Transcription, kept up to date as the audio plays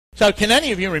So can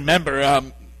any of you remember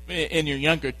in your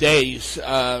younger days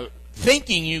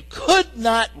thinking you could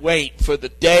not wait for the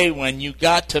day when you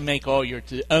got to make all your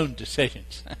own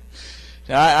decisions?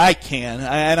 I can,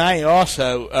 and I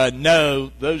also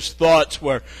know those thoughts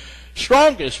were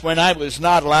strongest when I was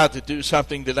not allowed to do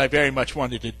something that I very much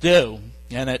wanted to do.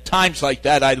 And at times like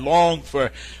that, I longed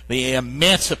for the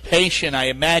emancipation I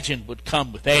imagined would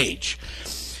come with age.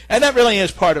 And that really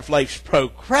is part of life's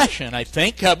progression, I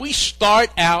think. We start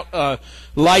out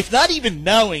life not even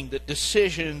knowing that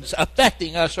decisions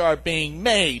affecting us are being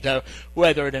made,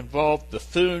 whether it involved the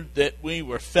food that we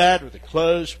were fed or the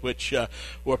clothes which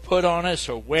were put on us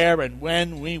or where and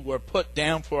when we were put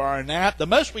down for our nap. The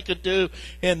most we could do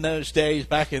in those days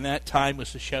back in that time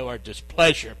was to show our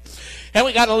displeasure. And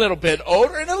we got a little bit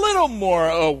older and a little more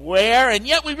aware, and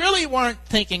yet we really weren't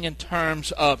thinking in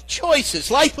terms of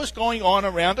choices. Life was going on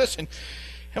around us, and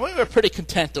we were pretty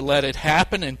content to let it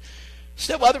happen. And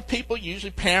still other people,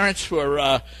 usually parents,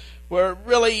 were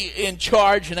really in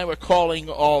charge, and they were calling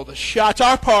all the shots.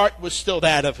 Our part was still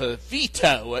that of a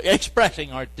veto,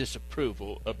 expressing our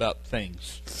disapproval about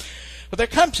things. But there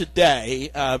comes a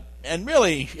day, and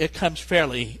really it comes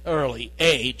fairly early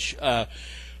age,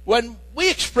 when we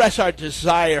express our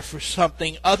desire for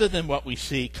something other than what we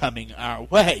see coming our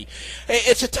way.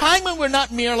 It's a time when we're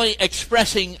not merely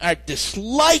expressing our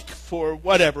dislike for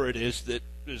whatever it is that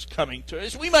is coming to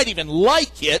us. We might even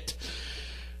like it,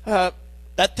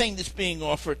 that thing that's being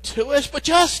offered to us, but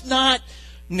just not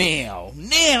now.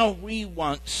 Now we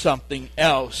want something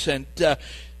else, and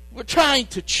we're trying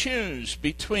to choose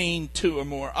between two or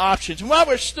more options. And while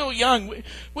we're still young,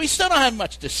 we still don't have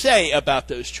much to say about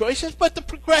those choices, but the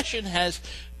progression has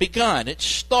begun. It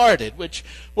started, which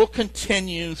will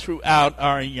continue throughout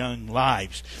our young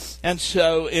lives. And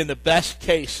so in the best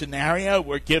case scenario,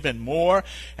 we're given more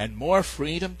and more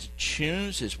freedom to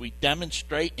choose as we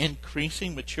demonstrate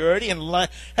increasing maturity, and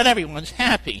everyone's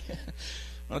happy.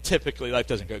 Well, typically life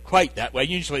doesn't go quite that way.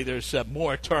 Usually there's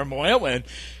more turmoil, and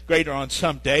greater on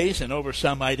some days and over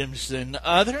some items than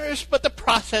others, but the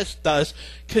process does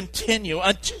continue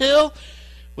until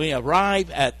we arrive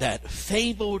at that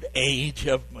fabled age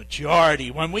of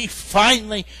majority, when we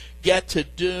finally get to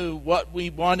do what we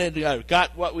wanted,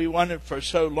 got what we wanted for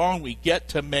so long. We get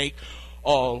to make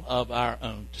all of our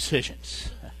own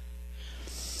decisions.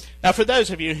 Now, for those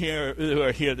of you here who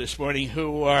are here this morning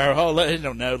who are, I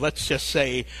don't know, let's just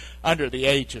say under the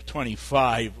age of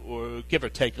 25, or give or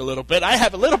take a little bit, I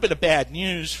have a little bit of bad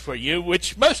news for you,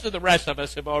 which most of the rest of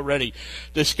us have already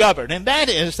discovered, and that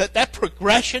is that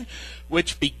progression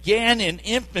which began in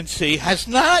infancy has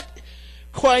not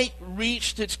quite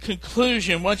reached its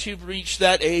conclusion once you've reached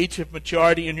that age of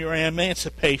majority and your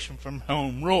emancipation from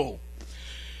home rule.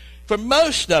 For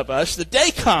most of us, the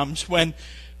day comes when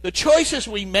the choices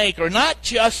we make are not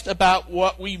just about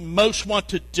what we most want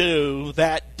to do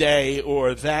that day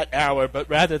or that hour, but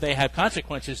rather they have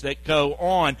consequences that go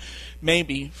on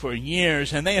maybe for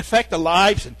years, and they affect the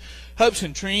lives and hopes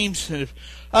and dreams of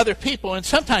other people, and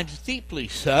sometimes deeply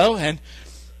so. And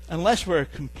unless we're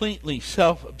completely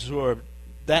self-absorbed,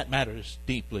 that matters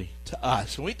deeply to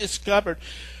us. And we discovered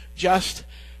just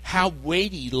how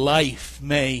weighty life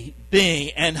may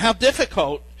be and how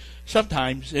difficult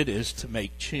sometimes it is to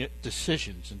make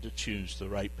decisions and to choose the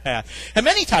right path. And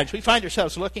many times we find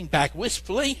ourselves looking back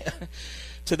wistfully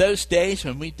to those days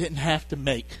when we didn't have to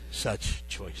make such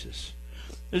choices.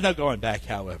 There's no going back,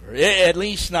 however, at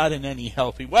least not in any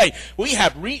healthy way. We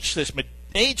have reached this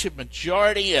age of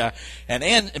majority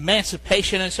and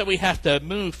emancipation, and so we have to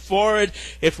move forward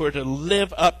if we're to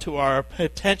live up to our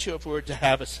potential, if we're to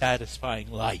have a satisfying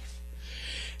life.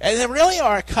 And there really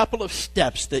are a couple of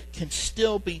steps that can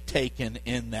still be taken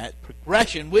in that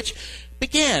progression, which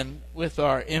began with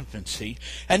our infancy.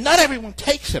 And not everyone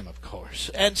takes them, of course.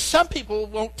 And some people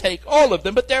won't take all of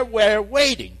them, but they're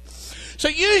waiting. So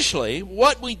usually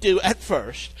what we do at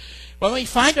first, when we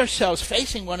find ourselves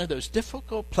facing one of those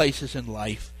difficult places in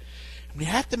life, and we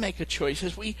have to make a choice,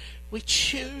 is we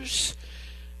choose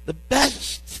the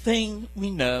best thing we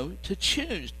know to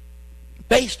choose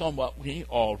based on what we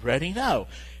already know.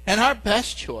 And our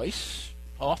best choice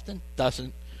often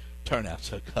doesn't turn out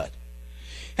so good.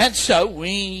 And so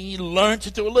we learn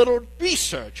to do a little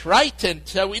research, right? And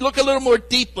so we look a little more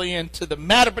deeply into the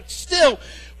matter, but still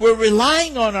we're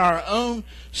relying on our own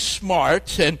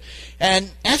smarts. And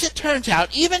as it turns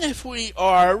out, even if we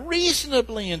are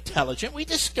reasonably intelligent, we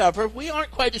discover we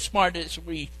aren't quite as smart as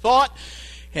we thought,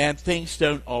 and things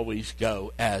don't always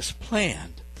go as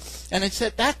planned. And it's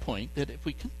at that point that if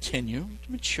we continue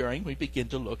maturing, we begin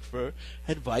to look for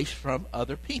advice from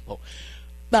other people.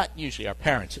 Not usually our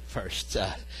parents at first,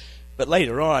 but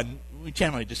later on, we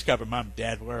generally discover Mom and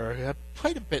Dad were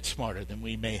quite a bit smarter than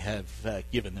we may have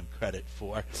given them credit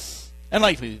for. And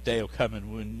likely the day will come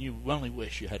when you only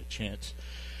wish you had a chance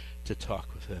to talk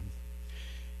with them.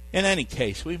 In any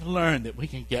case, we've learned that we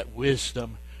can get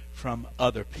wisdom from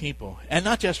other people, and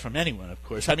not just from anyone, of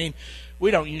course. I mean,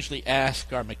 we don't usually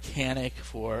ask our mechanic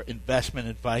for investment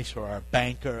advice or our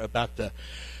banker about the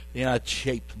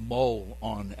odd-shaped mole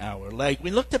on our leg.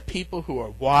 We look to people who are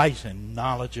wise and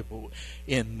knowledgeable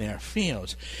in their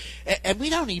fields, and we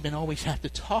don't even always have to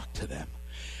talk to them.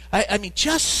 I mean,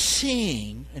 just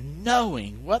seeing and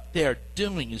knowing what they're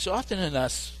doing is often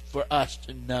enough for us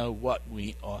to know what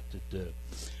we ought to do.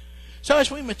 So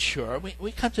as we mature,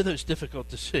 we come to those difficult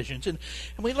decisions, and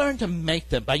we learn to make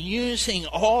them by using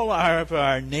all of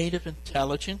our native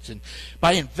intelligence and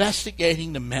by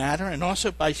investigating the matter and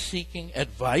also by seeking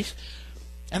advice.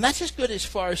 And that's as good as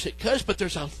far as it goes, but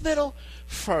there's a little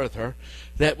further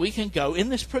that we can go in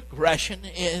this progression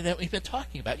that we've been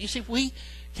talking about. You see, we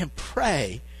can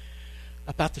pray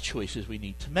about the choices we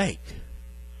need to make.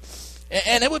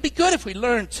 And it would be good if we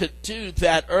learned to do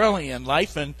that early in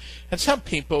life. And some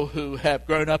people who have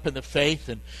grown up in the faith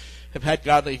and have had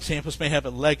godly examples may have a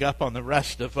leg up on the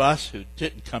rest of us who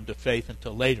didn't come to faith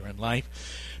until later in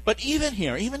life. But even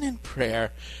here, even in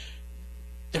prayer,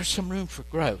 there's some room for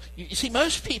growth. You see,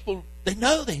 most people, they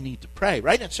know they need to pray,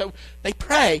 right? And so they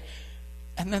pray,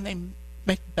 and then they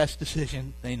make the best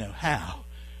decision they know how.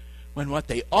 When what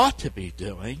they ought to be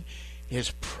doing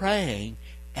is praying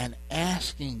and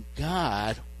asking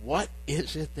God, what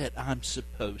is it that I'm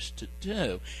supposed to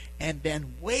do? And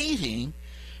then waiting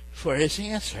for his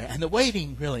answer. And the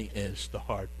waiting really is the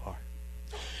hard part.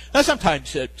 Now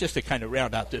sometimes, just to kind of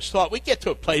round out this thought, we get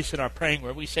to a place in our praying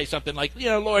where we say something like,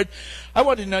 Lord, I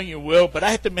want to know your will, but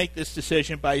I have to make this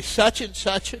decision by such and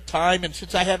such a time, and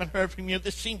since I haven't heard from you,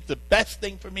 this seems the best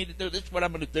thing for me to do. This is what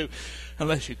I'm going to do,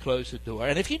 unless you close the door.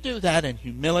 And if you do that in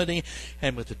humility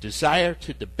and with a desire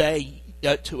to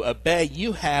obey,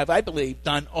 you have, I believe,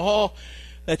 done all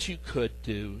that you could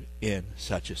do in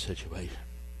such a situation.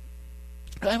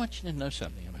 But I want you to know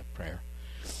something about prayer.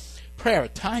 Prayer,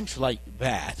 at times like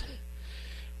that,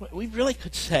 we really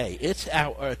could say it's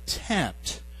our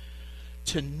attempt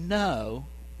to know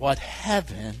what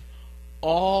heaven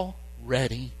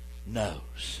already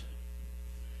knows.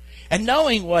 And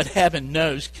knowing what heaven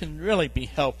knows can really be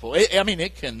helpful. It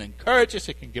can encourage us,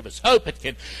 it can give us hope, it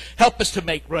can help us to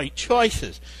make right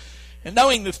choices. And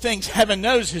knowing the things heaven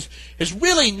knows is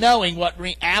really knowing what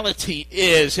reality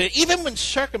is, even when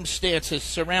circumstances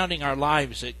surrounding our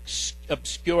lives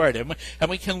obscure it. And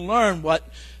we can learn what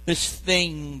this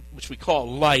thing which we call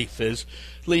life is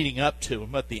leading up to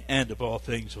and what the end of all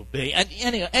things will be. And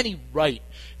any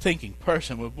right-thinking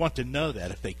person would want to know that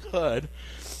if they could.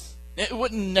 It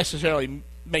wouldn't necessarily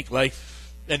make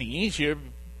life any easier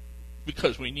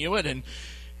because we knew it, and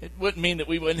it wouldn't mean that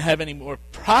we wouldn't have any more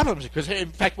problems, because in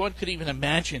fact one could even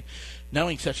imagine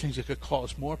knowing such things that could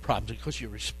cause more problems because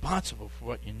you're responsible for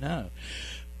what you know.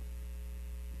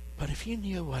 But if you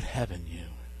knew what heaven knew,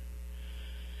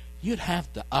 you'd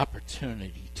have the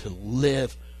opportunity to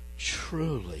live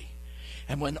truly.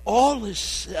 And when all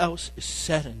else is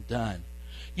said and done,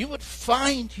 you would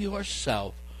find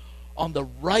yourself on the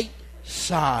right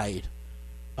side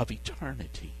of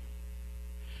eternity.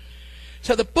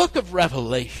 So the book of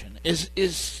Revelation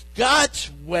is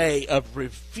God's way of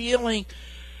revealing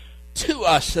to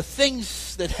us the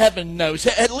things that heaven knows,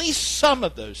 at least some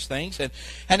of those things, and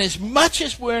as much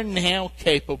as we're now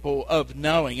capable of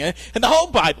knowing. And the whole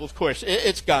Bible, of course,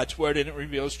 it's God's word, and it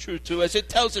reveals truth to us. It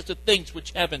tells us the things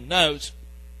which heaven knows.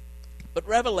 But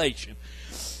Revelation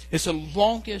is the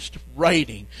longest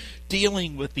writing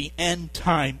dealing with the end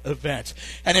time events.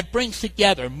 And it brings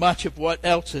together much of what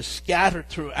else is scattered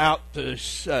throughout the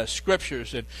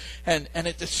scriptures. And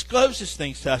it discloses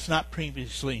things to us not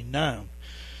previously known.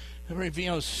 It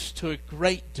reveals to a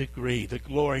great degree the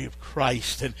glory of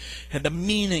Christ and the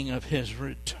meaning of his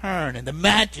return and the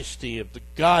majesty of the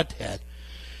Godhead.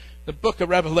 The book of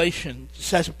Revelation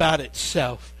says about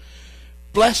itself,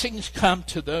 blessings come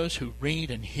to those who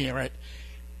read and hear it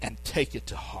and take it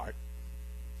to heart.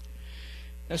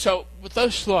 And so, with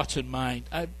those thoughts in mind,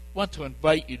 I want to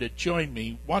invite you to join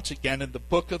me once again in the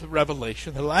book of the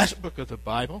Revelation, the last book of the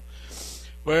Bible,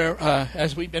 where,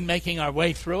 as we've been making our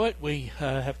way through it, we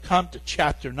have come to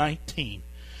chapter 19.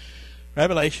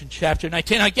 Revelation chapter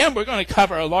 19. Again, we're going to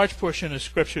cover a large portion of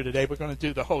Scripture today. We're going to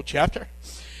do the whole chapter.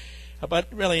 But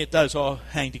really, it does all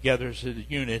hang together as a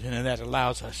unit, and that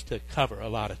allows us to cover a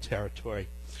lot of territory.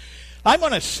 I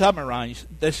want to summarize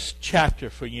this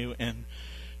chapter for you in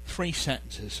 3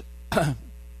 sentences.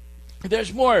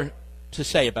 There's more to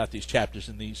say about these chapters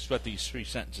and what these three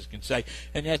sentences can say.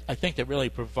 And yet I think they really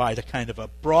provide a kind of a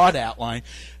broad outline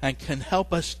and can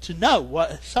help us to know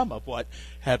some of what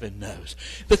heaven knows.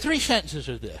 The three sentences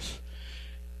are this: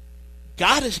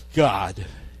 God is God,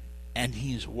 and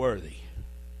He's worthy.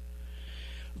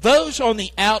 Those on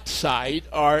the outside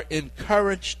are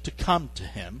encouraged to come to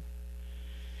Him,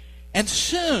 and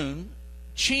soon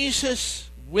Jesus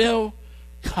will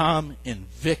come in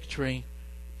victory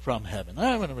from heaven.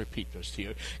 I'm going to repeat this to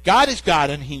you. God is God,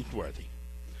 and He's worthy.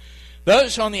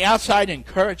 Those on the outside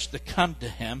encouraged to come to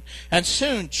Him, and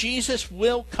soon Jesus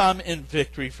will come in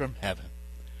victory from heaven.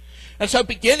 And so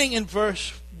beginning in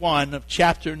verse 1 of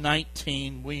chapter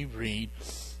 19, we read,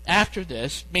 after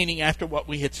this, meaning after what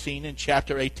we had seen in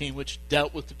chapter 18, which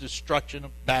dealt with the destruction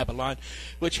of Babylon,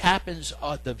 which happens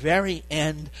at the very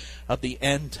end of the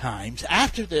end times.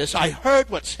 After this, I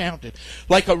heard what sounded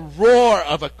like a roar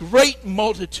of a great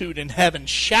multitude in heaven,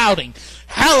 shouting,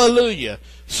 "Hallelujah!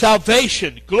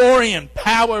 Salvation, glory, and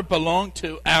power belong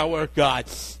to our God."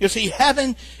 You see,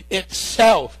 heaven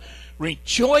itself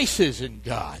rejoices in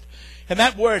God. And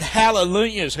that word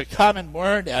hallelujah is a common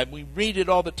word. We read it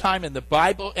all the time in the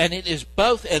Bible, and it is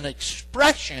both an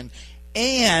expression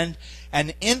and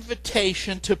an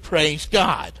invitation to praise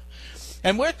God.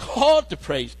 And we're called to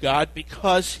praise God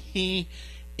because He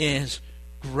is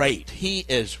great. He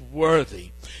is worthy.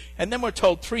 And then we're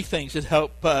told three things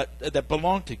that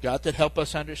belong to God that help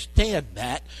us understand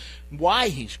that, why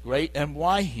He's great and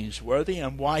why He's worthy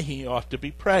and why He ought to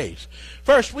be praised.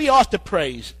 First, we ought to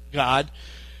praise God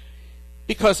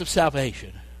because of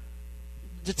salvation.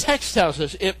 The text tells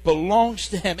us it belongs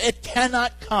to Him. It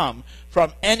cannot come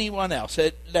from anyone else.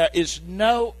 There is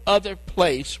no other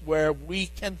place where we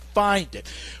can find it.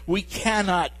 We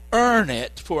cannot earn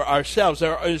it for ourselves.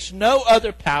 There is no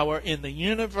other power in the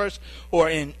universe or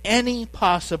in any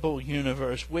possible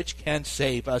universe which can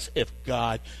save us if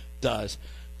God does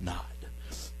not.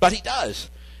 But He does.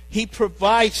 He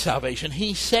provides salvation.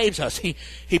 He saves us.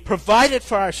 He provided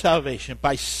for our salvation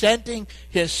by sending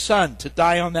His Son to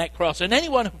die on that cross. And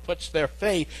anyone who puts their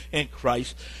faith in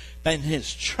Christ and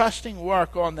His trusting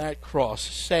work on that cross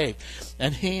is saved.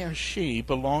 And he or she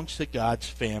belongs to God's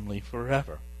family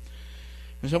forever.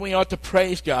 And so we ought to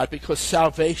praise God because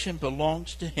salvation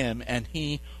belongs to Him and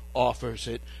He offers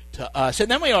it to us.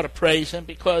 And then we ought to praise Him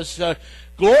because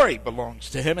glory belongs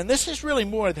to Him. And this is really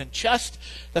more than just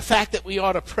the fact that we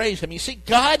ought to praise Him. You see,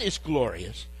 God is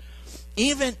glorious,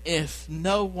 even if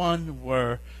no one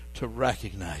were to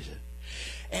recognize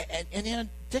it. And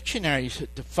dictionaries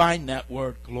define that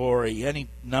word glory any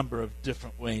number of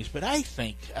different ways. But I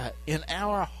think in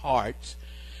our hearts,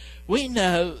 we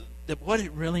know that what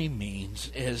it really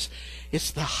means is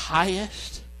it's the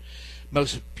highest,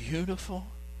 most beautiful,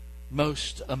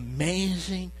 most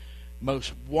amazing,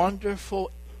 most wonderful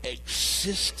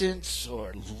existence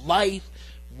or life,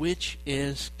 which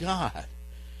is God.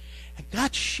 And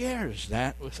God shares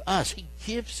that with us. He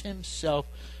gives Himself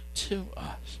to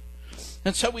us.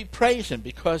 And so we praise Him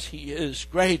because He is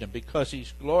great and because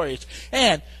He's glorious.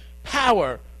 And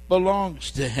power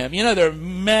belongs to Him. You know, there are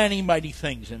many mighty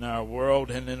things in our world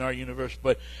and in our universe,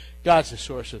 but God's the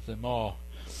source of them all.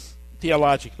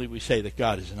 Theologically, we say that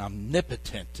God is an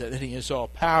omnipotent, that He is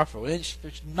all-powerful. There's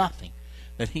nothing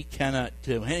that He cannot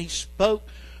do. And He spoke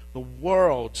the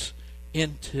worlds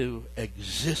into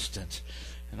existence.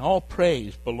 And all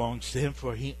praise belongs to Him,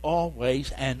 for He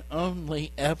always and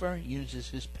only ever uses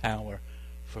His power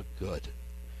for good.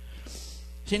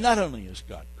 See, not only is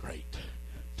God great,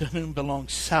 to whom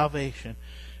belongs salvation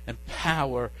and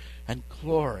power and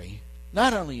glory,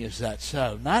 not only is that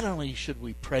so, not only should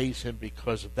we praise Him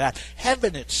because of that,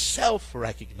 heaven itself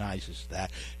recognizes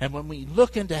that. And when we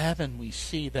look into heaven, we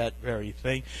see that very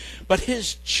thing. But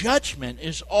His judgment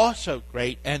is also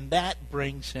great, and that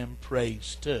brings Him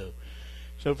praise too.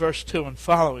 So verse 2 and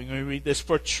following, we read this: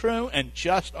 "For true and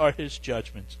just are His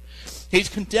judgments. He's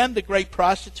condemned the great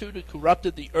prostitute who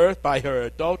corrupted the earth by her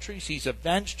adulteries. He's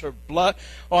avenged her blood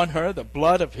on her, the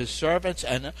blood of His servants."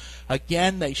 And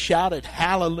again they shouted,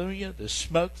 "Hallelujah! The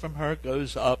smoke from her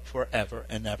goes up forever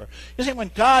and ever." You see,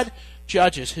 when God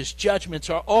judges, His judgments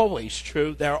are always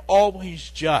true. They're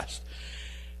always just.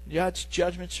 God's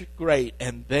judgments are great,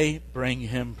 and they bring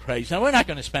Him praise. Now, we're not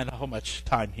going to spend a whole much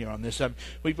time here on this.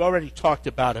 We've already talked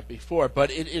about it before,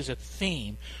 but it is a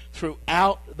theme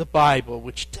throughout the Bible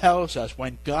which tells us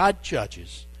when God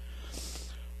judges,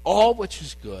 all which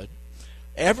is good,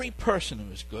 every person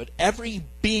who is good, every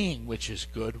being which is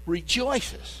good,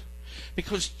 rejoices.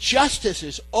 Because justice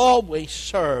is always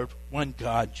served when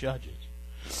God judges.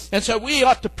 And so we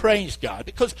ought to praise God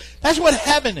because that's what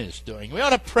heaven is doing. We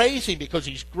ought to praise Him because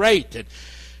He's great. And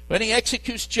When he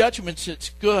executes judgments, it's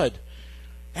good.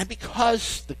 And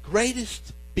because the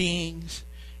greatest beings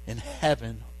in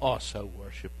heaven also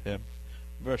worship him.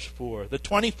 Verse 4, the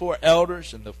 24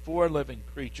 elders and the 4 living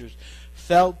creatures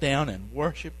fell down and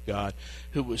worshiped God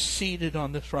who was seated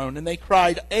on the throne. And they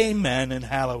cried, Amen and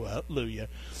Hallelujah.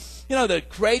 You know, the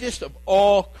greatest of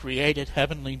all created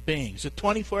heavenly beings, the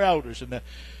 24 elders and the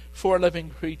 4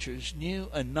 living creatures, knew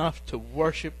enough to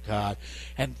worship God.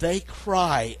 And they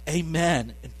cry,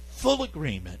 Amen, in full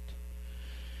agreement.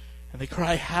 And they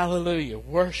cry, Hallelujah,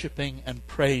 worshiping and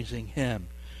praising him.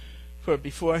 For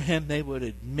before him they would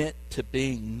admit to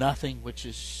being nothing, which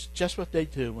is just what they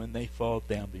do when they fall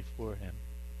down before him.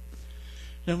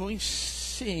 And we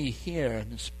see here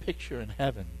in this picture in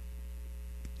heaven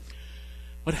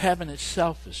what heaven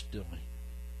itself is doing.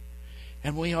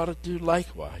 And we ought to do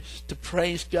likewise, to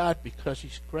praise God because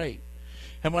he's great.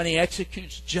 And when he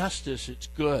executes justice, it's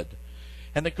good.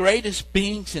 And the greatest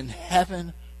beings in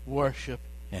heaven worship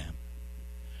him.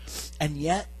 And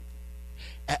yet,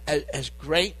 as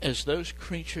great as those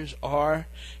creatures are,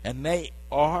 and they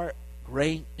are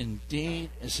great indeed,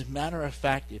 as a matter of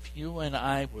fact, if you and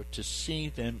I were to see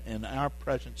them in our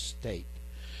present state,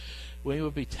 we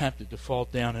would be tempted to fall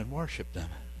down and worship them.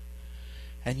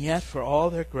 And yet, for all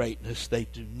their greatness, they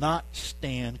do not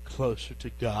stand closer to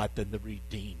God than the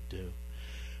redeemed do.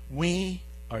 We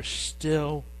are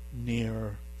still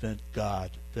nearer than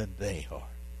God than they are.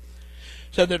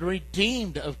 So the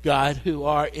redeemed of God who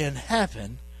are in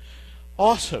heaven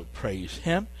also praise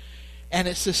him. And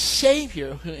it's the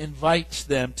Savior who invites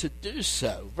them to do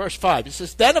so. Verse 5, it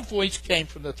says, Then a voice came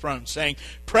from the throne saying,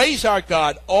 Praise our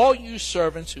God, all you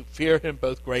servants who fear him,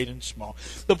 both great and small.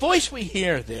 The voice we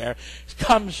hear there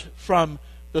comes from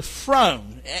the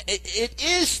throne. It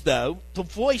is, though, the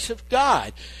voice of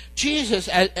God. Jesus,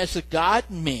 as a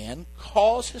God-man,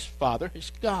 calls his Father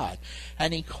his God.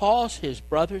 And he calls his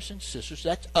brothers and sisters,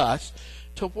 that's us,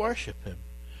 to worship him.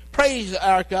 Praise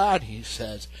our God, he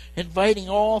says, inviting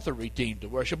all the redeemed to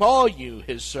worship, all you,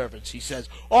 his servants, he says,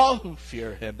 all who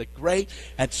fear him, the great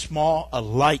and small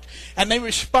alike. And they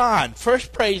respond,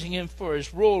 first praising him for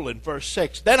his rule in verse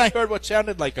 6. Then I heard what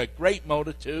sounded like a great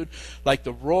multitude, like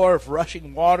the roar of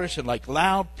rushing waters and like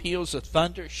loud peals of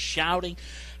thunder, shouting,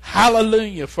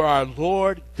 Hallelujah, for our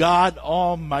Lord God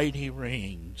Almighty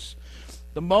reigns.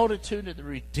 The multitude of the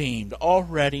redeemed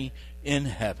already in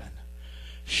heaven.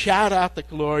 Shout out the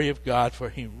glory of God, for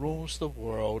he rules the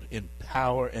world in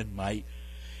power and might,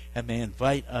 and they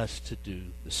invite us to do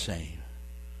the same.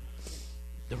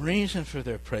 The reason for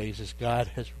their praise is God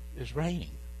is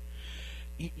reigning.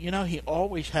 You know, he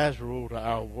always has ruled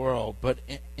our world, but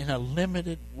in a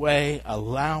limited way,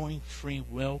 allowing free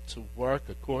will to work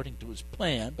according to his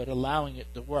plan, but allowing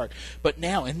it to work. But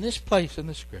now, in this place in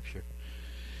the Scripture,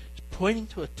 pointing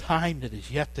to a time that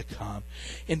is yet to come.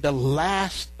 In the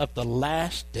last of the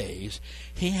last days,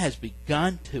 he has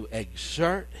begun to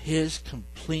exert his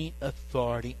complete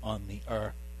authority on the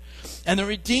earth. And the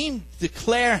redeemed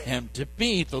declare him to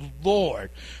be the Lord,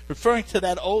 referring to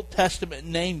that Old Testament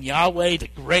name, Yahweh, the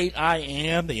great I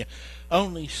am, the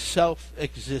only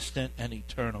self-existent and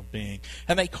eternal being.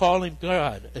 And they call him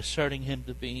God, asserting him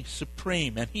to be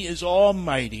supreme. And he is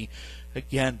almighty,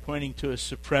 again pointing to his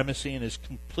supremacy and his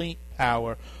complete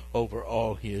power over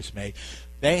all he has made.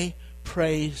 They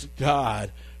praise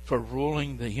God for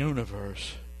ruling the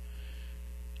universe.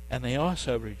 And they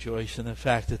also rejoice in the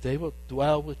fact that they will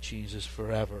dwell with Jesus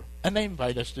forever. And they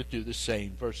invite us to do the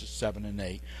same, verses 7 and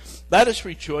 8. Let us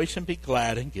rejoice and be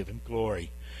glad and give him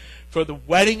glory. For the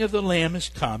wedding of the Lamb is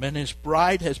come, and his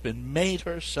bride has been made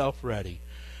herself ready.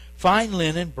 Fine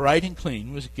linen, bright and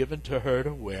clean, was given to her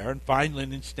to wear, and fine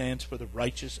linen stands for the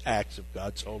righteous acts of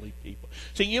God's holy people.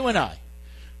 So you and I,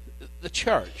 the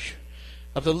church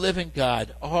of the living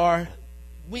God,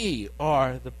 we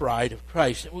are the bride of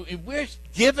Christ. We're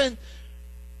given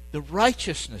the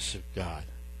righteousness of God,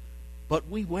 but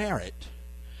we wear it.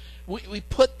 We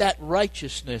put that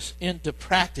righteousness into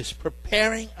practice,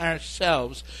 preparing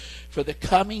ourselves for the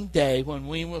coming day when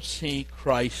we will see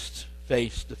Christ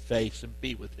face to face and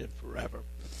be with him forever.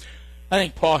 I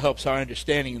think Paul helps our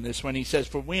understanding in this when he says,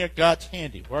 For we are God's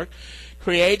handiwork,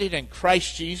 created in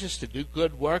Christ Jesus to do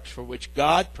good works for which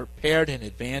God prepared in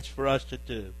advance for us to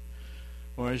do.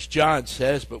 Or as John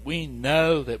says, But we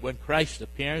know that when Christ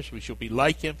appears, we shall be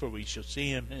like him, for we shall see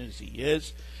him as he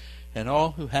is. And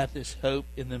all who have this hope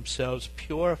in themselves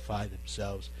purify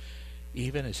themselves,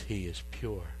 even as he is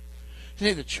pure.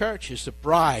 See, the church is the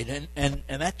bride, and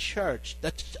that church,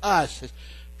 that's us, has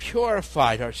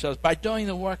purified ourselves by doing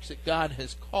the works that God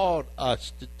has called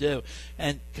us to do.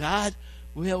 And God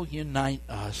will unite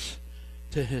us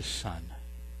to his Son.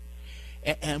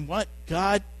 And what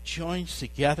God joins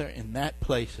together in that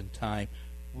place and time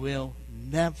will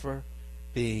never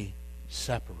be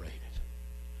separated.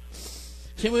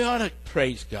 See, we ought to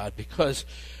praise God because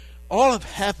all of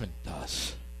heaven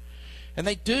does. And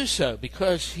they do so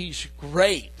because he's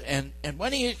great. And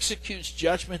when he executes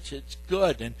judgments, it's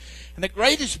good. And the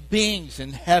greatest beings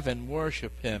in heaven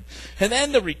worship him. And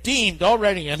then the redeemed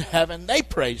already in heaven, they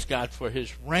praise God for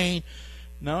his reign,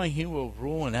 knowing he will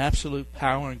rule in absolute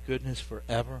power and goodness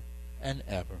forever and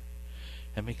ever.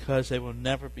 And because they will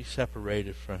never be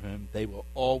separated from him, they will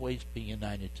always be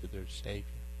united to their Savior.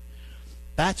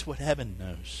 That's what heaven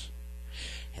knows.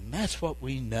 And that's what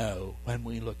we know when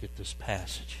we look at this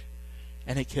passage.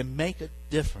 And it can make a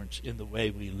difference in the way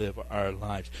we live our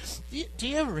lives. Do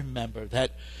you ever remember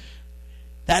that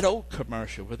old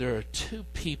commercial where there are two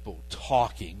people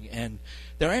talking and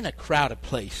they're in a crowded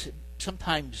place?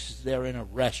 Sometimes they're in a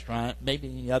restaurant,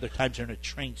 maybe other times they're in a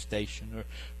train station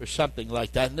or something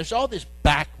like that. And there's all this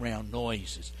background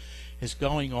noises is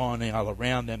going on all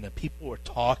around them. The people are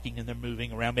talking and they're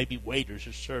moving around. Maybe waiters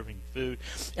are serving food.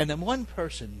 And then one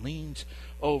person leans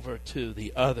over to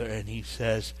the other and he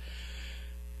says,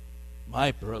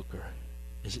 "My broker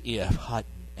is E.F.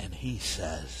 Hutton," and he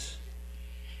says,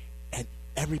 and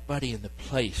everybody in the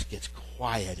place gets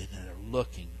quiet and they're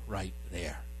looking right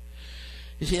there.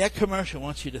 You see, that commercial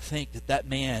wants you to think that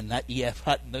man, that E.F.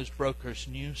 Hutton, those brokers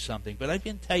knew something. But I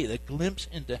can tell you, the glimpse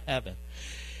into heaven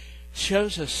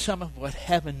shows us some of what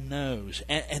heaven knows.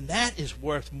 And that is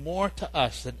worth more to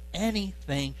us than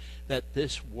anything that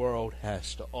this world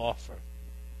has to offer.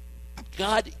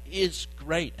 God is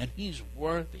great, and he's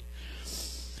worthy.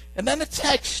 And then the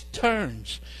text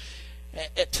turns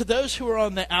to those who are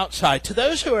on the outside, to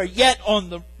those who are yet on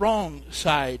the wrong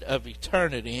side of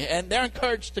eternity, and they're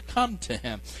encouraged to come to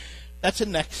him. That's the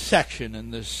next section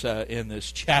in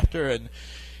this chapter, and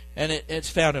it's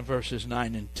found in verses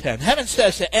 9 and 10. Heaven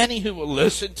says to any who will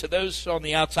listen, to those on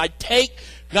the outside, take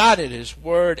God at his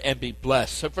word and be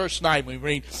blessed. So verse 9 we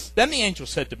read, "Then the angel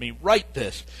said to me, write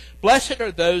this, blessed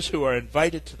are those who are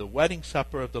invited to the wedding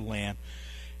supper of the Lamb.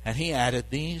 And he added,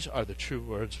 these are the true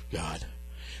words of God."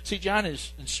 See, John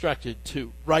is instructed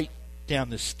to write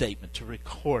down this statement, to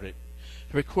record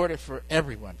it for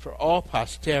everyone, for all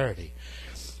posterity.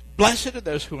 Blessed are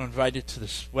those who are invited to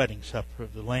this wedding supper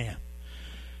of the Lamb.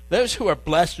 Those who are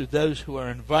blessed are those who are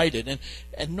invited.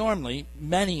 And normally,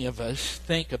 many of us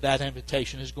think of that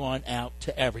invitation as going out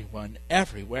to everyone,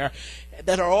 everywhere,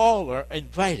 that all are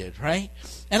invited, right?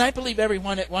 And I believe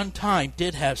everyone at one time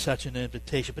did have such an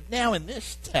invitation. But now in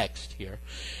this text here,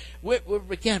 we're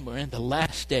in the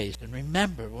last days. And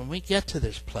remember, when we get to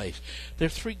this place, there are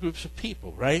three groups of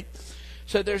people, right?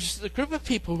 So there's the group of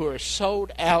people who are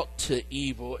sold out to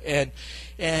evil, and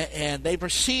they've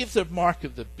received the mark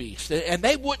of the beast, and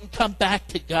they wouldn't come back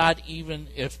to God even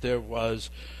if there was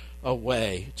a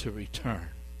way to return.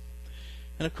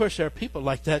 And of course, there are people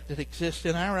like that exist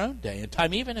in our own day and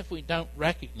time, even if we don't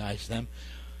recognize them.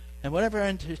 And whatever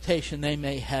invitation they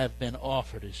may have been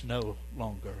offered is no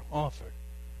longer offered.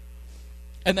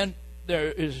 And then there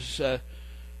is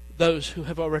those who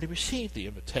have already received the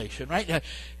invitation, right?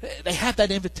 They have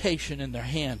that invitation in their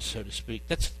hands, so to speak.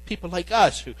 That's people like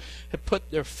us who have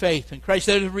put their faith in Christ.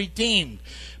 They're redeemed,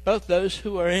 both those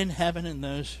who are in heaven and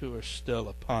those who are still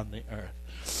upon the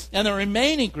earth. And the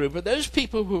remaining group are those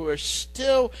people who are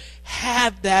still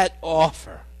have that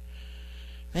offer.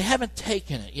 They haven't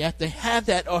taken it yet. They have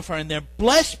that offer, and they're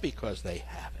blessed because they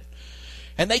have it.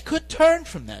 And they could turn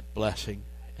from that blessing,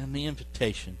 and the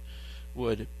invitation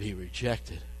would be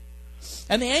rejected.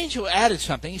 And the angel added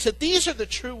something. He said, these are the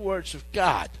true words of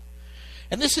God.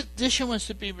 And this addition was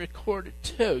to be recorded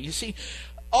too. You see,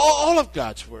 all of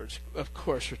God's words, of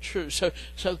course, are true. So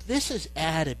this is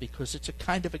added because it's a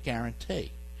kind of a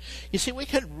guarantee. You see, we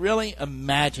can really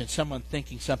imagine someone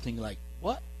thinking something like,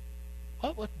 what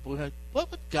would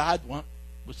God want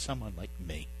with someone like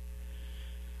me?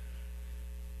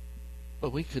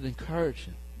 But we could encourage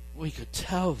them. We could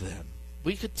tell them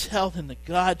that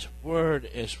God's word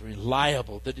is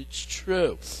reliable, that it's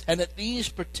true, and that these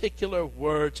particular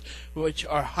words which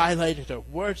are highlighted are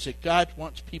words that God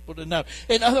wants people to know.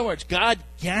 In other words, God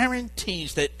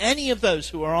guarantees that any of those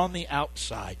who are on the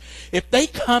outside, if they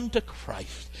come to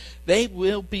Christ, they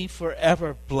will be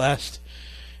forever blessed,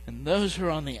 and those who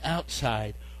are on the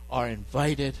outside are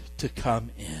invited to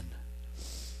come in.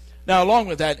 Now, along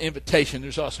with that invitation,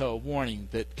 there's also a warning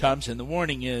that comes, and the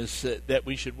warning is that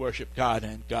we should worship God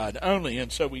and God only.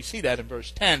 And so we see that in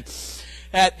verse 10.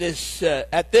 At this,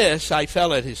 I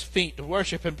fell at his feet to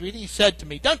worship him, but he said to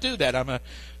me, don't do that. I'm a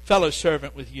fellow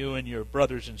servant with you and your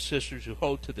brothers and sisters who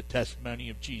hold to the testimony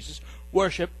of Jesus.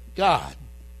 Worship God.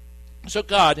 So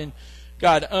God and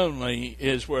God only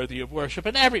is worthy of worship,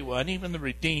 and everyone, even the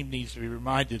redeemed, needs to be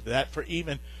reminded of that, for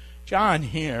even John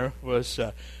here was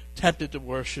tempted to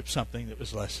worship something that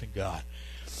was less than God.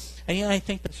 And I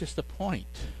think that's just the point.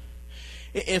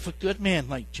 If a good man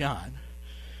like John,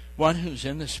 one who's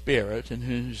in the Spirit and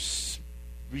who's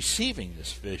receiving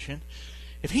this vision,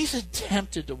 if he's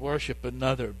tempted to worship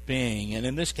another being, and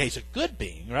in this case a good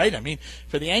being, right? I mean,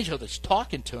 for the angel that's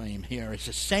talking to him here is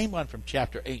the same one from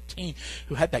chapter 18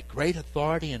 who had that great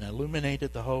authority and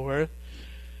illuminated the whole earth.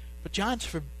 But John's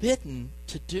forbidden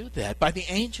to do that by the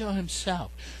angel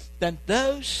himself. Then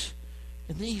those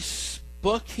in this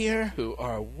book here who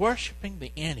are worshiping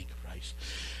the Antichrist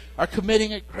are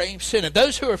committing a grave sin. And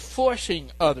those who are forcing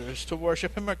others to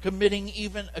worship him are committing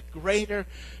even a greater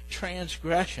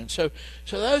transgression. So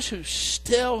those who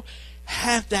still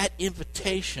have that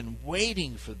invitation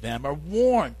waiting for them are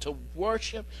warned to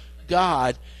worship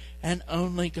God and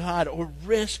only God, or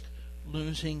risk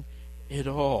losing it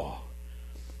all.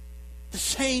 The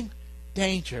same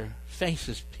danger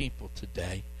faces people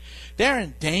today. They're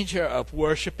in danger of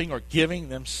worshiping or giving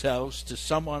themselves to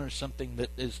someone or something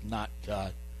that is not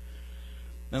God.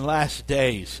 In the last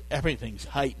days, everything's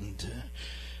heightened.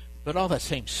 But all that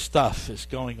same stuff is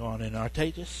going on in our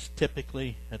day, just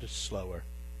typically at a slower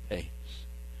pace.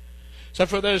 So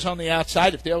for those on the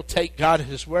outside, if they'll take God at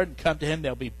His word and come to Him,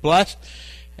 they'll be blessed.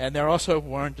 And they're also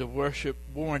warned to worship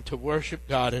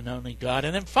God and only God.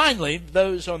 And then finally,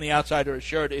 those on the outside are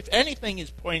assured, if anything is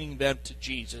pointing them to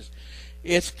Jesus,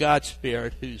 it's God's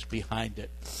Spirit who's behind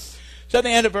it. So at the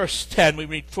end of verse 10, we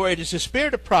read, "For it is the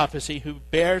Spirit of prophecy who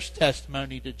bears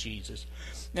testimony to Jesus."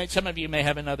 Now, some of you may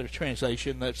have another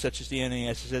translation, such as the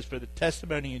NAS, that says, "For the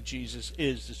testimony of Jesus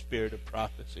is the Spirit of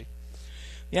prophecy."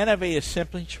 The NIV is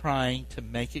simply trying to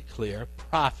make it clear,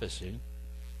 prophecy,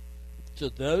 to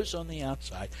those on the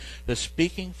outside, the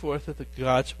speaking forth of the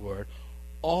God's Word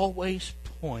always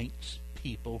points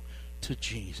people to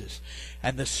Jesus.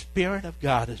 And the Spirit of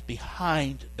God is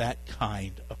behind that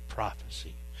kind of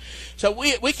prophecy. So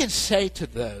we can say to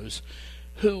those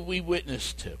who we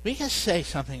witness to, we can say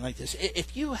something like this: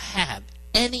 if you have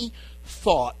any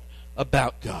thought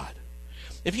about God,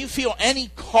 if you feel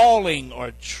any calling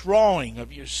or drawing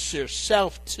of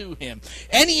yourself to Him,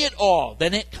 any at all,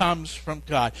 then it comes from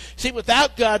God. See,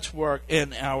 without God's work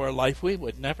in our life, we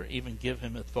would never even give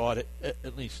Him a thought,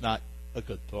 at least not a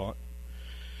good thought.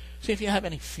 See, if you have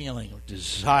any feeling or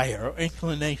desire or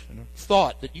inclination or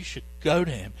thought that you should go to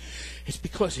Him, it's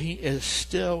because He is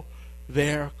still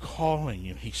there calling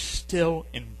you. He's still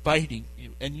inviting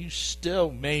you, and you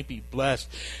still may be blessed,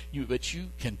 but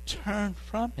you can turn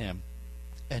from Him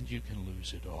and you can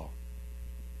lose it all.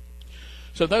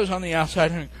 So those on the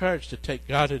outside are encouraged to take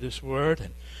God at His word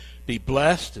and be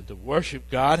blessed, and to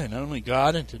worship God and only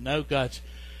God, and to know God's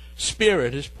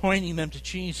Spirit is pointing them to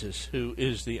Jesus, who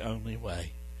is the only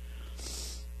way.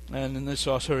 And then this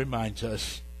also reminds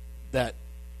us that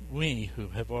we who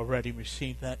have already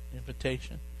received that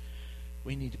invitation,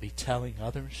 we need to be telling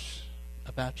others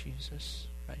about Jesus,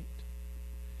 right?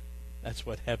 That's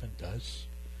what heaven does.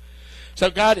 So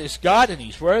God is God and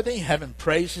He's worthy. Heaven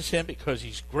praises Him because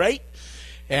He's great.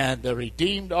 And the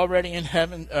redeemed already in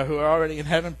heaven, who are already in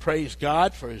heaven, praise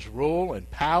God for His rule and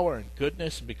power and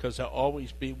goodness, and because they'll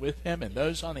always be with Him. And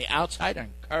those on the outside are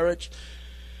encouraged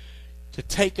to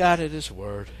take God at His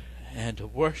word and to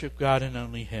worship God and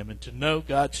only Him, and to know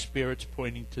God's Spirit's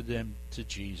pointing to them to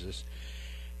Jesus.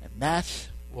 And that's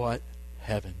what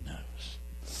heaven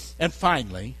knows. And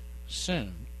finally,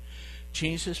 soon,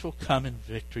 Jesus will come in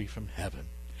victory from heaven.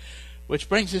 Which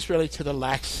brings us really to the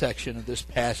last section of this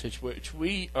passage, which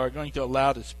we are going to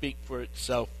allow to speak for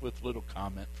itself with little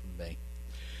comment from me.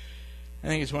 I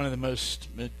think it's one of the most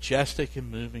majestic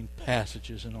and moving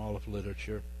passages in all of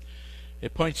literature.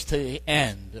 It points to the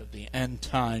end of the end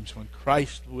times, when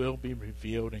Christ will be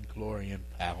revealed in glory and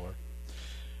power.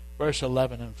 Verse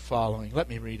 11 and following. Let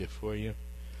me read it for you.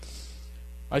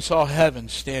 "I saw heaven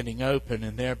standing open,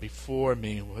 and there before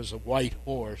me was a white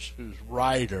horse, whose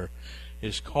rider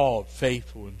is called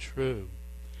Faithful and True.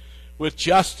 With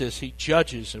justice he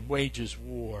judges and wages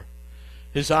war.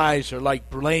 His eyes are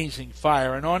like blazing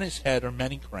fire, and on his head are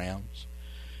many crowns.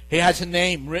 He has a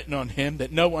name written on him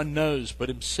that no one knows but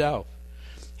himself.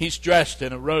 He's dressed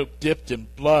in a robe dipped in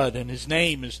blood, and his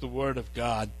name is the Word of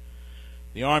God.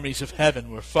 The armies of heaven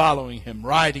were following him,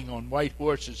 riding on white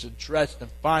horses and dressed in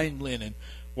fine linen,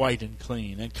 white and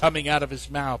clean. And coming out of his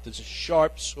mouth is a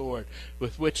sharp sword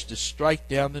with which to strike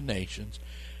down the nations,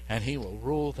 and he will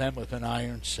rule them with an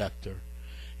iron scepter.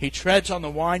 He treads on the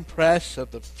winepress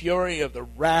of the fury of the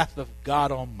wrath of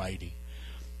God Almighty.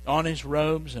 On his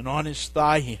robes and on his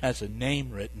thigh he has a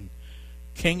name written,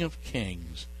 King of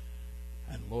Kings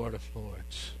and Lord of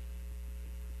Lords.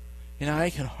 You know,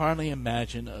 I can hardly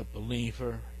imagine a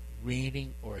believer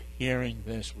reading or hearing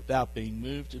this without being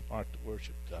moved in heart to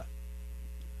worship God.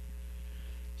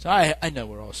 So I know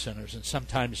we're all sinners, and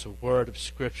sometimes the word of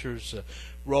Scriptures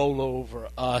roll over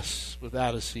us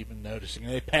without us even noticing.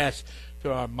 They pass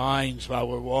through our minds while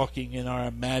we're walking in our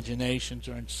imaginations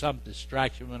or in some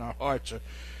distraction in our hearts or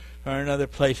in other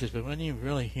places. But when you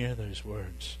really hear those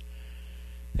words,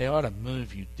 they ought to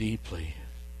move you deeply.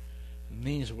 And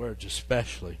these words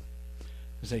especially,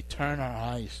 as they turn our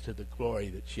eyes to the glory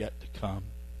that's yet to come.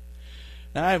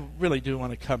 Now, I really do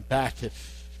want to come back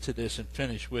to this and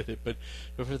finish with it, but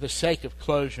for the sake of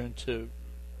closure and to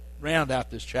round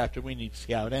out this chapter, we need to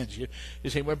see how it ends. You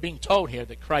see, we're being told here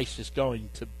that Christ is going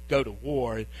to go to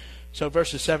war. So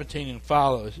verses 17 and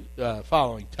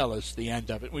following tell us the end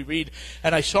of it. We read,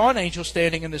 "And I saw an angel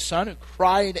standing in the sun who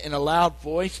cried in a loud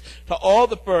voice to all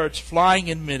the birds flying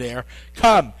in midair,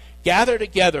 'Come, gather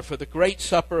together for the great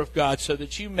supper of God, so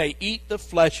that you may eat the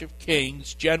flesh of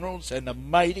kings, generals, and the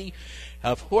mighty,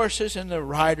 of horses and the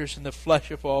riders, and the flesh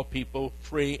of all people,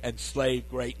 free and slave,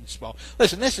 great and small.'"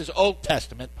 Listen, this is Old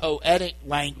Testament poetic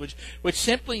language, which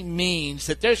simply means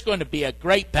that there's going to be a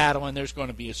great battle and there's going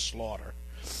to be a slaughter.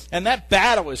 And that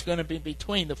battle is going to be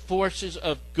between the forces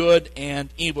of good and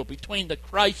evil, between the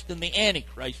Christ and the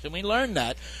Antichrist. And we learn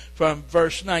that from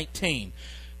verse 19.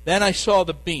 "Then I saw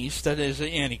the beast," that is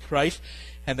the Antichrist,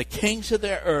 "and the kings of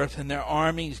their earth and their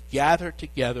armies gathered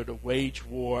together to wage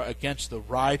war against the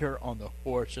rider on the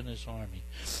horse and his army."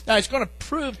 Now, it's going to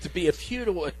prove to be a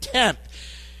futile attempt,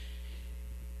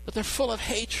 but they're full of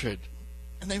hatred,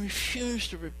 and they refuse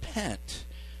to repent.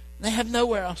 And they have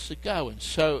nowhere else to go, and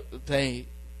so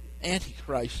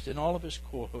Antichrist and all of his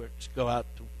cohorts go out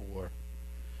to war.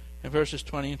 And verses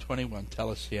 20 and 21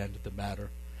 tell us the end of the matter.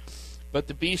 "But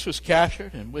the beast was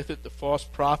captured, and with it the false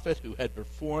prophet who had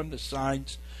performed the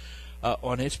signs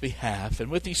on its behalf.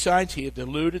 And with these signs he had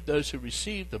deluded those who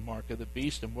received the mark of the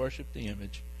beast and worshipped the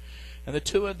image. And the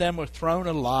two of them were thrown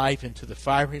alive into the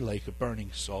fiery lake of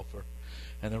burning sulfur.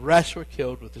 And the rest were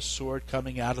killed with the sword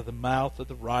coming out of the mouth of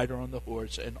the rider on the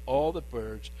horse, and all the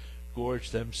birds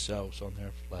gorged themselves on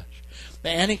their flesh." The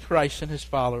Antichrist and his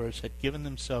followers had given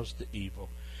themselves to evil,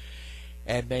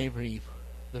 and they reap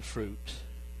the fruit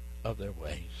of their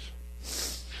ways.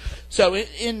 So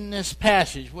in this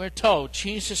passage, we're told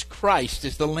Jesus Christ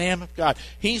is the Lamb of God.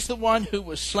 He's the one who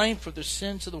was slain for the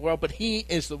sins of the world, but he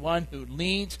is the one who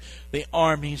leads the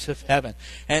armies of heaven.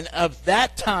 And of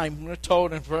that time, we're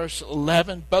told in verse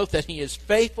 11, both that he is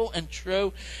faithful and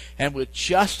true, and with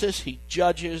justice he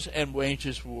judges and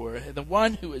wages war. The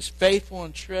one who is faithful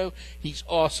and true, he's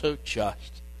also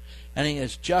just. And he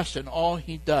is just in all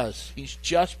he does. He's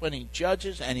just when he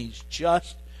judges, and he's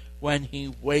just when he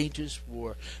wages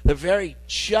war. The very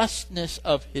justness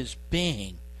of his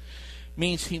being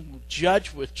means he will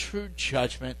judge with true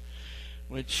judgment,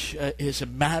 which is a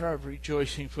matter of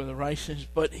rejoicing for the righteous,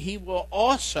 but he will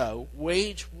also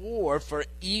wage war, for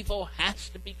evil has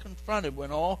to be confronted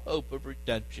when all hope of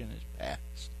redemption is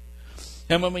past.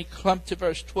 And when we come to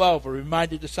verse 12, we're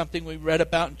reminded of something we read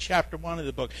about in chapter 1 of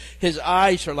the book. His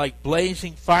eyes are like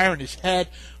blazing fire, and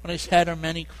on his head are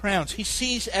many crowns. He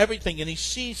sees everything, and he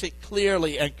sees it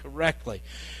clearly and correctly.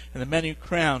 And the many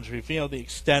crowns reveal the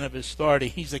extent of his authority.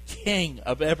 He's a king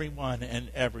of everyone and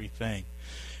everything.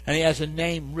 And he has a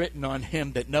name written on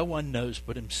him that no one knows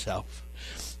but himself.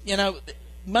 You know,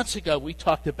 months ago we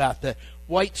talked about the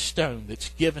white stone that's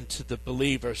given to the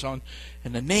believers, and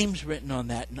the name's written on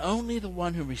that, and only the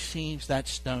one who receives that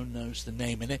stone knows the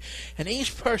name. And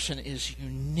each person is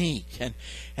unique,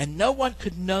 and no one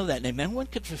could know that name. No one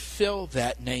could fulfill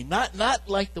that name, not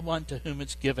like the one to whom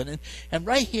it's given. And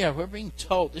right here we're being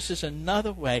told this is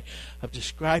another way of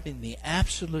describing the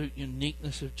absolute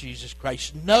uniqueness of Jesus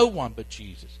Christ. No one but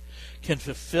Jesus can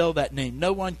fulfill that name.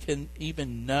 No one can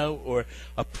even know or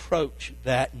approach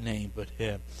that name but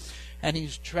him. And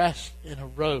he's dressed in a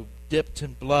robe dipped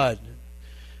in blood.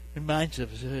 It reminds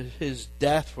us of his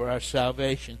death for our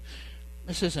salvation.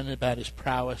 This isn't about his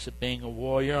prowess of being a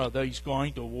warrior, although he's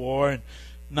going to war and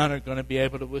none are going to be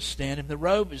able to withstand him. The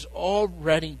robe is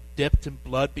already dipped in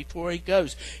blood before he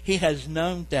goes. He has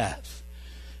known death,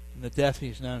 and the death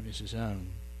he's known is his own.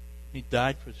 He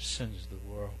died for the sins of the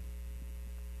world,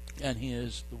 and he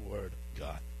is the Word of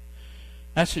God.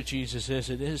 That's who Jesus is.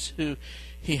 It is who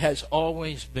he has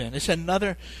always been. It's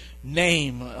another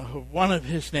name, one of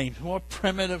his names, more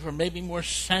primitive or maybe more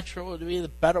central would be the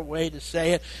better way to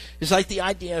say it. It's like the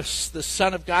idea of the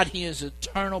Son of God. He is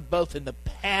eternal both in the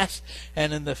past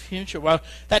and in the future. Well,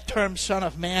 that term Son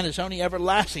of Man is only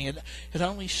everlasting. It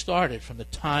only started from the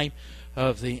time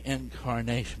of the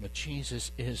incarnation. But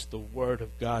Jesus is the Word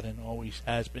of God and always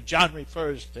has been. John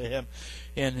refers to him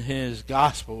in his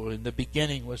gospel. In the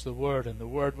beginning was the Word, and the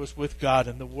Word was with God,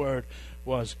 and the Word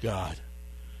was God.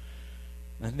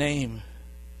 A name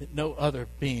that no other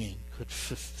being could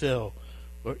fulfill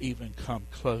or even come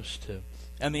close to.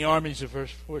 And the armies of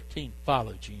verse 14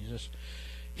 follow Jesus.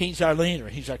 He's our leader.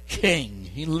 He's our king.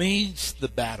 He leads the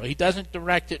battle. He doesn't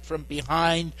direct it from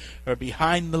behind or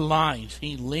behind the lines.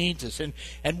 He leads us,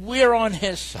 and we're on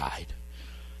his side.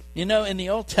 You know, in the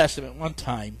Old Testament, one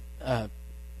time,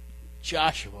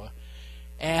 Joshua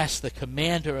asked the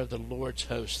commander of the Lord's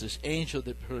host, this angel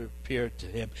that appeared to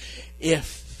him,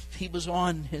 if he was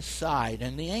on his side.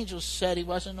 And the angel said he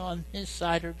wasn't on his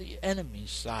side or the enemy's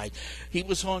side. He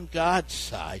was on God's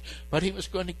side. But he was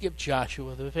going to give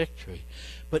Joshua the victory.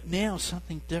 But now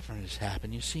something different has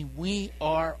happened. You see, we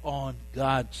are on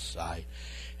God's side.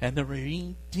 And the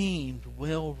redeemed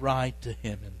will ride to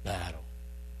him in battle.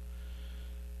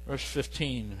 Verse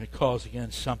 15 recalls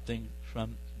again something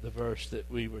from the verse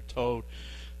that we were told,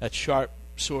 that sharp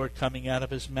sword coming out of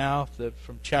his mouth.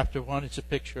 From chapter 1, it's a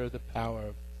picture of the power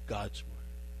of God's Word.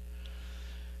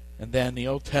 And then the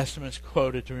Old Testament is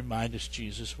quoted to remind us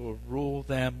Jesus will rule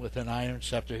them with an iron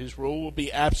scepter. His rule will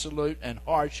be absolute and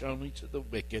harsh only to the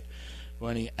wicked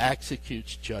when he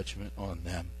executes judgment on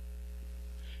them.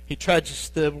 He treads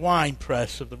the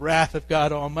winepress of the wrath of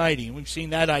God Almighty. And we've seen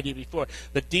that idea before.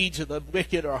 The deeds of the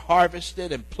wicked are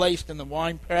harvested and placed in the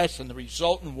winepress, and the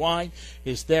resultant wine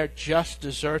is their just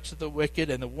deserts of the wicked,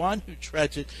 and the one who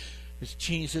treads it is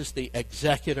Jesus, the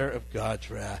executor of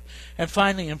God's wrath. And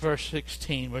finally, in verse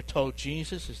 16, we're told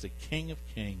Jesus is the King of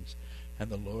kings and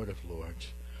the Lord of lords.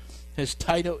 His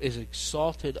title is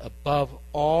exalted above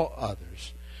all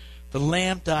others. The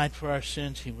Lamb died for our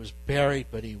sins. He was buried,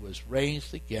 but he was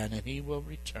raised again, and he will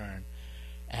return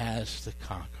as the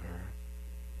conqueror.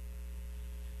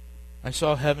 I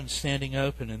saw heaven standing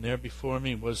open, and there before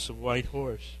me was a white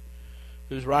horse,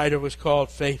 whose rider was called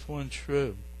Faithful and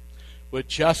True. With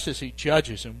justice he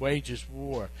judges and wages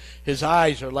war. His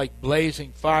eyes are like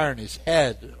blazing fire,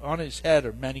 and on his head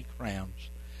are many crowns.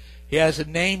 He has a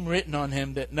name written on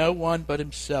him that no one but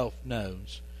himself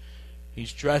knows.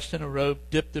 He's dressed in a robe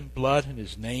dipped in blood, and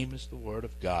his name is the Word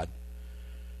of God.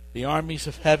 The armies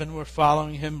of heaven were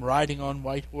following him, riding on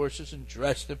white horses and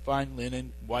dressed in fine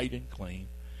linen, white and clean.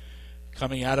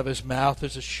 Coming out of his mouth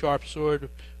is a sharp sword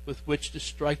with which to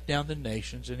strike down the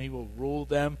nations, and he will rule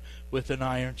them with an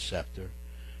iron scepter.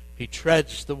 He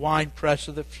treads the winepress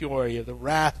of the fury of the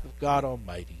wrath of God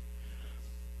Almighty.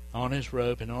 On his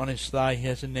robe and on his thigh he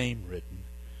has a name written,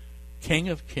 King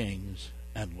of kings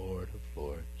and Lord of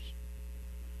lords.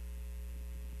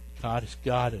 God is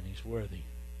God, and he's worthy.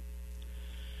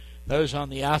 Those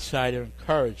on the outside are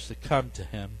encouraged to come to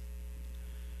him.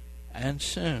 And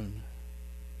soon,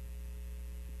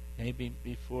 maybe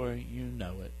before you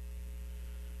know it,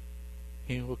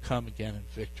 he will come again in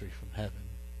victory from heaven.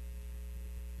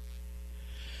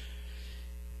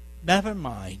 Never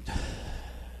mind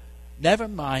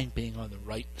being on the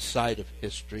right side of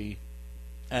history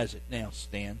as it now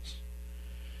stands.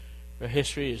 For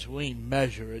history, as we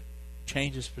measure it,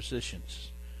 changes positions,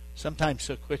 sometimes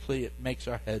so quickly it makes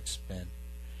our heads spin.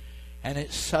 And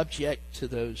it's subject to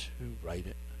those who write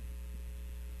it.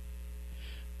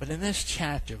 But in this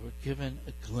chapter, we're given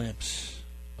a glimpse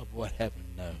of what heaven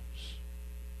knows.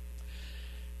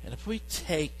 And if we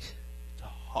take to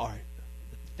heart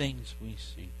the things we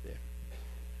see there,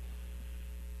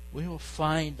 we will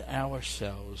find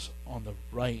ourselves on the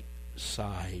right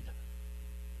side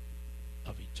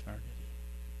of eternity.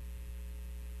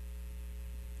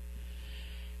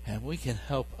 And we can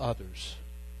help others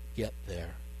get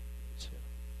there too.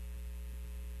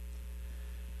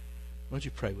 Would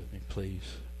you pray with me,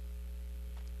 please?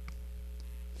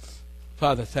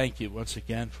 Father, thank you once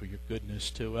again for your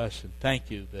goodness to us, and thank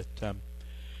you that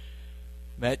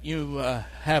you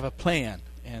have a plan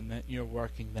and that you're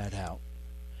working that out.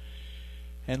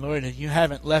 And Lord, you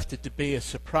haven't left it to be a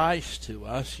surprise to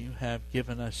us. You have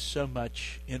given us so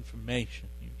much information.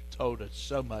 You've told us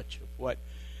so much of what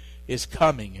is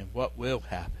coming and what will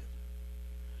happen.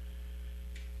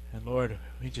 And Lord,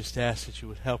 we just ask that you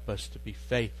would help us to be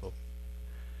faithful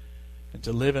and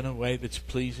to live in a way that's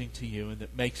pleasing to you and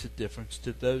that makes a difference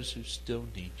to those who still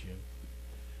need you.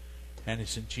 And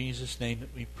it's in Jesus' name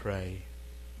that we pray.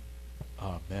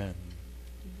 Amen.